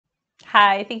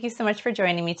Hi, thank you so much for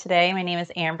joining me today. My name is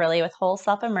Amberly with Whole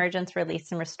Self Emergence Release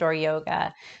and Restore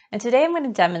Yoga. And today I'm going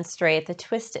to demonstrate the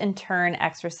twist and turn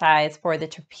exercise for the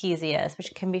trapezius,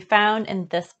 which can be found in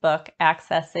this book,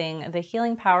 Accessing the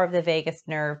Healing Power of the Vagus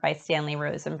Nerve by Stanley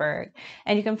Rosenberg.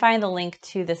 And you can find the link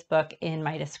to this book in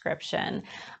my description.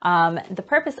 The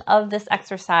purpose of this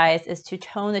exercise is to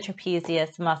tone the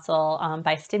trapezius muscle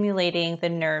by stimulating the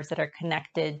nerves that are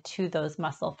connected to those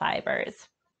muscle fibers.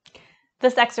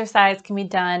 This exercise can be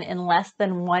done in less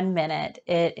than 1 minute.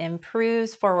 It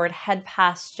improves forward head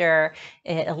posture.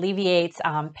 It alleviates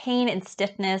pain and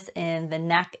stiffness in the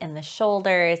neck and the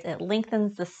shoulders. It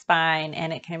lengthens the spine,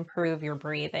 and it can improve your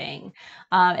breathing.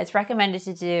 It's recommended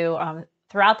to do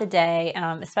throughout the day,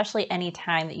 especially any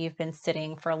time that you've been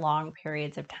sitting for long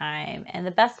periods of time. And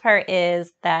the best part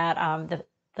is that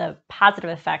the positive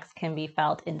effects can be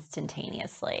felt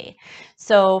instantaneously.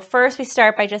 So first we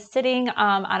start by just sitting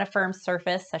on a firm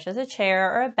surface, such as a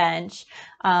chair or a bench.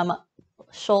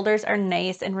 Shoulders are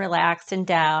nice and relaxed and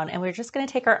down, and we're just going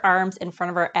to take our arms in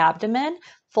front of our abdomen,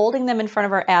 folding them in front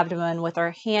of our abdomen with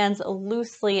our hands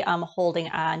loosely holding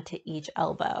on to each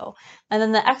elbow. And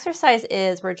then the exercise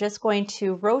is we're just going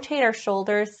to rotate our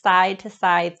shoulders side to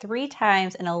side 3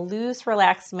 times in a loose,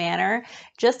 relaxed manner,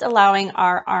 just allowing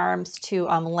our arms to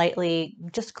lightly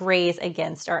just graze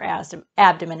against our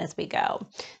abdomen as we go.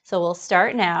 So we'll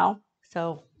start now.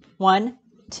 So 1,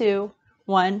 2,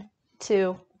 1,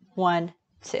 2, 1,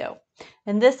 2.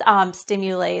 And this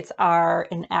stimulates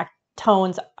and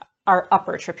tones our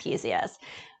upper trapezius.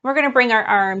 We're going to bring our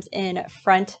arms in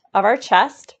front of our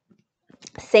chest.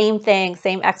 Same thing,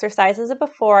 same exercise as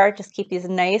before. Just keep these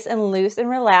nice and loose and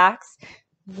relaxed.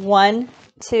 1,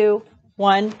 2,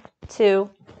 1, 2,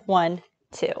 1,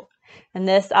 2. And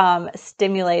this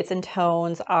stimulates and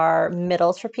tones our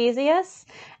middle trapezius.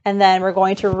 And then we're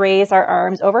going to raise our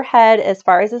arms overhead as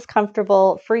far as is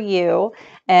comfortable for you.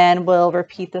 And we'll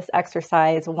repeat this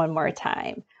exercise one more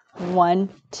time. 1,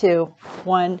 2,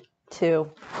 1,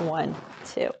 2, 1,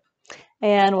 2.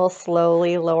 And we'll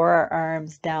slowly lower our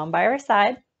arms down by our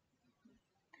side.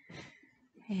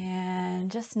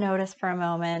 And just notice for a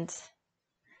moment,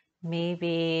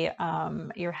 maybe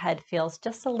your head feels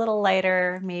just a little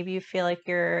lighter. Maybe you feel like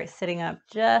you're sitting up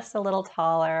just a little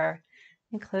taller.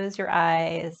 And close your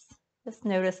eyes. Just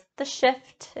notice the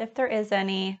shift, if there is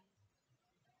any.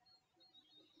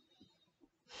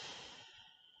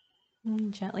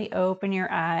 And gently open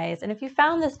your eyes. And if you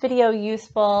found this video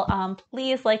useful,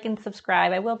 please like and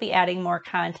subscribe. I will be adding more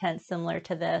content similar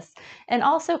to this. And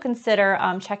also consider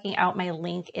checking out my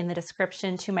link in the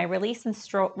description to my Release and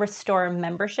Restore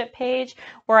membership page,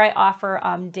 where I offer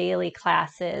daily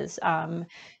classes,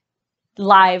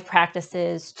 live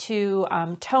practices to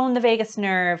tone the vagus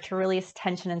nerve, to release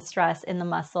tension and stress in the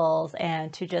muscles,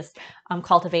 and to just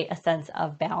cultivate a sense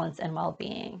of balance and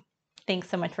well-being. Thanks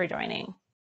so much for joining.